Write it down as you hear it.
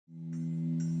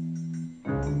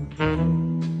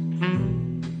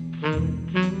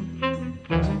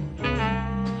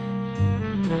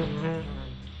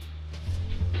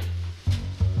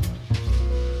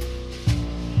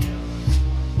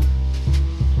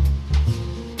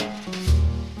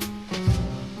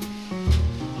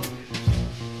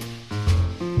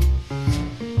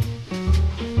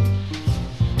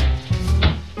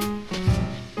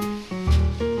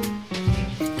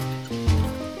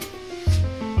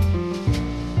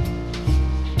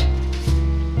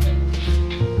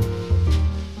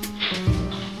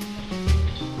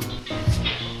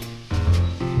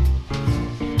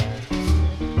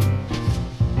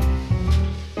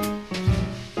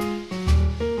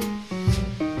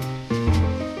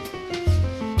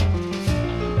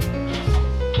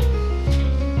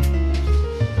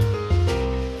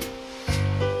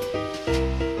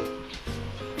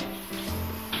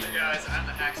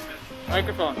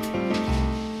microphone.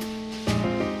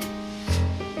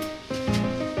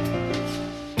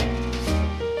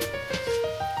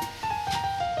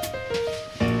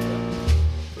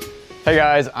 Hey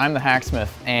guys, I'm the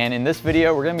Hacksmith, and in this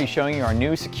video we're going to be showing you our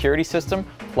new security system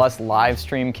plus live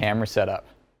stream camera setup.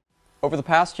 Over the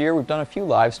past year we've done a few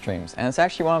live streams, and it's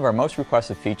actually one of our most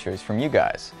requested features from you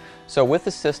guys. So with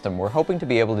the system we're hoping to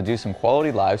be able to do some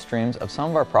quality live streams of some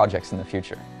of our projects in the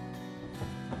future.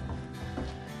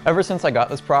 Ever since I got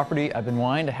this property, I've been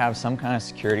wanting to have some kind of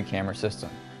security camera system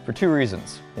for two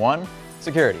reasons. One,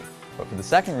 security, but for the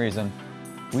second reason,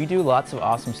 we do lots of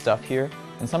awesome stuff here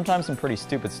and sometimes some pretty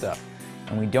stupid stuff.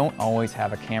 And we don't always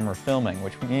have a camera filming,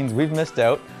 which means we've missed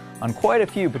out on quite a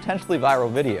few potentially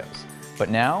viral videos. But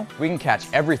now, we can catch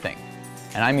everything.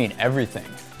 And I mean everything.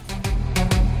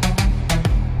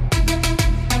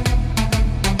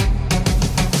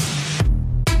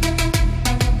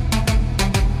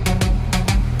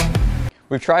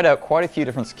 We've tried out quite a few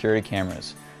different security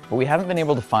cameras, but we haven't been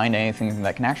able to find anything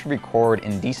that can actually record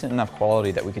in decent enough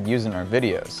quality that we could use in our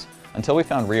videos, until we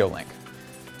found Reolink.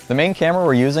 The main camera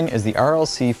we're using is the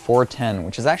RLC 410,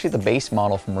 which is actually the base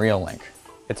model from Reolink.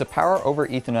 It's a power over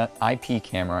Ethernet IP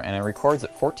camera and it records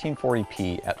at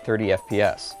 1440p at 30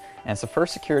 FPS. And it's the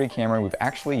first security camera we've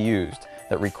actually used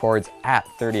that records at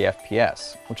 30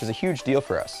 FPS, which is a huge deal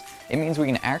for us. It means we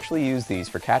can actually use these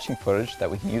for catching footage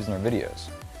that we can use in our videos.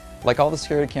 Like all the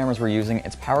security cameras we're using,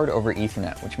 it's powered over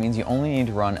Ethernet, which means you only need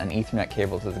to run an Ethernet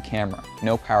cable to the camera,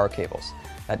 no power cables.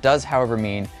 That does, however,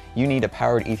 mean you need a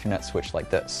powered Ethernet switch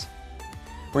like this.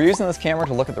 We're using this camera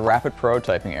to look at the rapid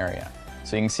prototyping area,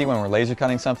 so you can see when we're laser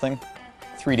cutting something,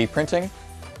 3D printing,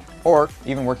 or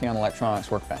even working on electronics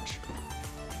workbench.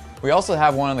 We also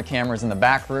have one of the cameras in the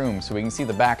back room, so we can see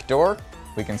the back door,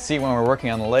 we can see when we're working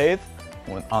on the lathe,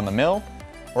 on the mill,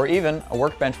 or even a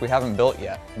workbench we haven't built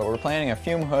yet, but we're planning a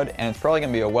fume hood and it's probably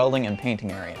going to be a welding and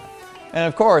painting area. And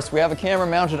of course, we have a camera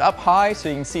mounted up high so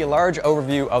you can see a large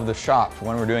overview of the shop for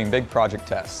when we're doing big project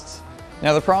tests.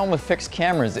 Now the problem with fixed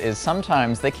cameras is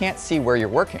sometimes they can't see where you're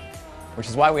working, which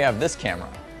is why we have this camera.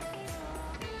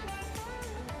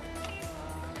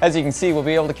 As you can see, we'll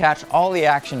be able to catch all the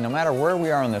action no matter where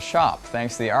we are in the shop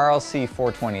thanks to the RLC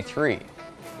 423.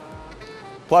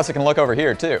 Plus it can look over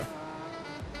here too.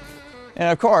 And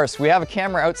of course, we have a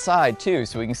camera outside too,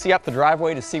 so we can see up the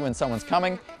driveway to see when someone's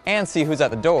coming and see who's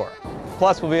at the door.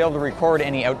 Plus, we'll be able to record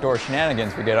any outdoor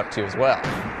shenanigans we get up to as well.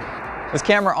 This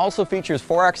camera also features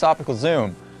 4x optical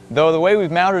zoom, though the way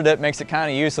we've mounted it makes it kind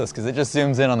of useless because it just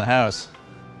zooms in on the house.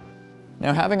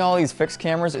 Now, having all these fixed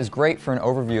cameras is great for an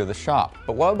overview of the shop,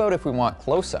 but what about if we want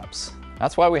close-ups?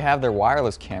 That's why we have their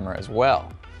wireless camera as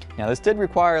well. Now, this did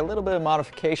require a little bit of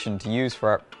modification to use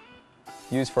for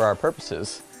our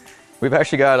purposes. We've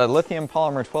actually got a lithium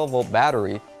polymer 12-volt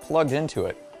battery plugged into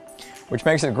it, which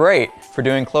makes it great for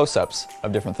doing close-ups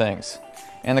of different things.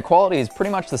 And the quality is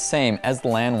pretty much the same as the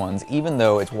LAN ones, even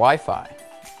though it's Wi-Fi.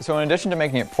 So in addition to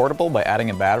making it portable by adding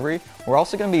a battery, we're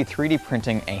also going to be 3D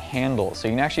printing a handle so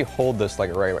you can actually hold this like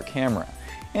a regular camera.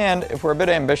 And if we're a bit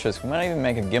ambitious, we might even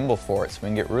make a gimbal for it so we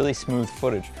can get really smooth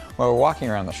footage while we're walking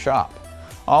around the shop.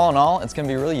 All in all, it's going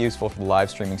to be really useful for the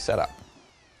live streaming setup.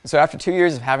 So after 2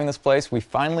 years of having this place, we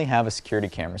finally have a security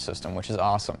camera system, which is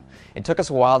awesome. It took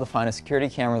us a while to find a security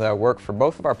camera that would work for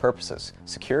both of our purposes,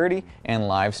 security and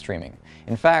live streaming.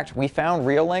 In fact, we found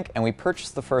Reolink and we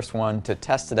purchased the first one to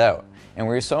test it out. And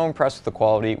we were so impressed with the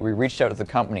quality, we reached out to the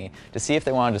company to see if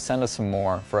they wanted to send us some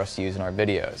more for us to use in our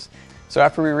videos. So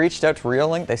after we reached out to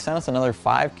Reolink, they sent us another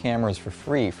 5 cameras for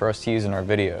free for us to use in our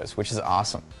videos, which is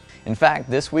awesome. In fact,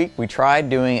 this week we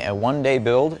tried doing a one-day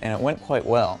build and it went quite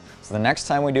well. So the next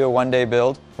time we do a one-day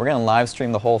build, we're going to live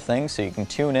stream the whole thing so you can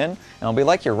tune in and it'll be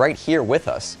like you're right here with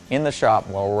us in the shop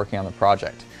while we're working on the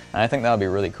project. And I think that'll be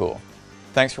really cool.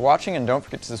 Thanks for watching and don't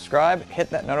forget to subscribe,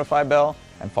 hit that notify bell,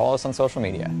 and follow us on social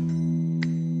media.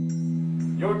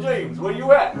 Yo James, where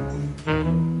you at?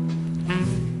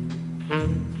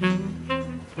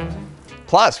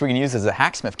 Plus, we can use it as a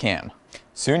Hacksmith cam.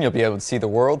 Soon you'll be able to see the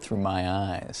world through my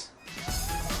eyes.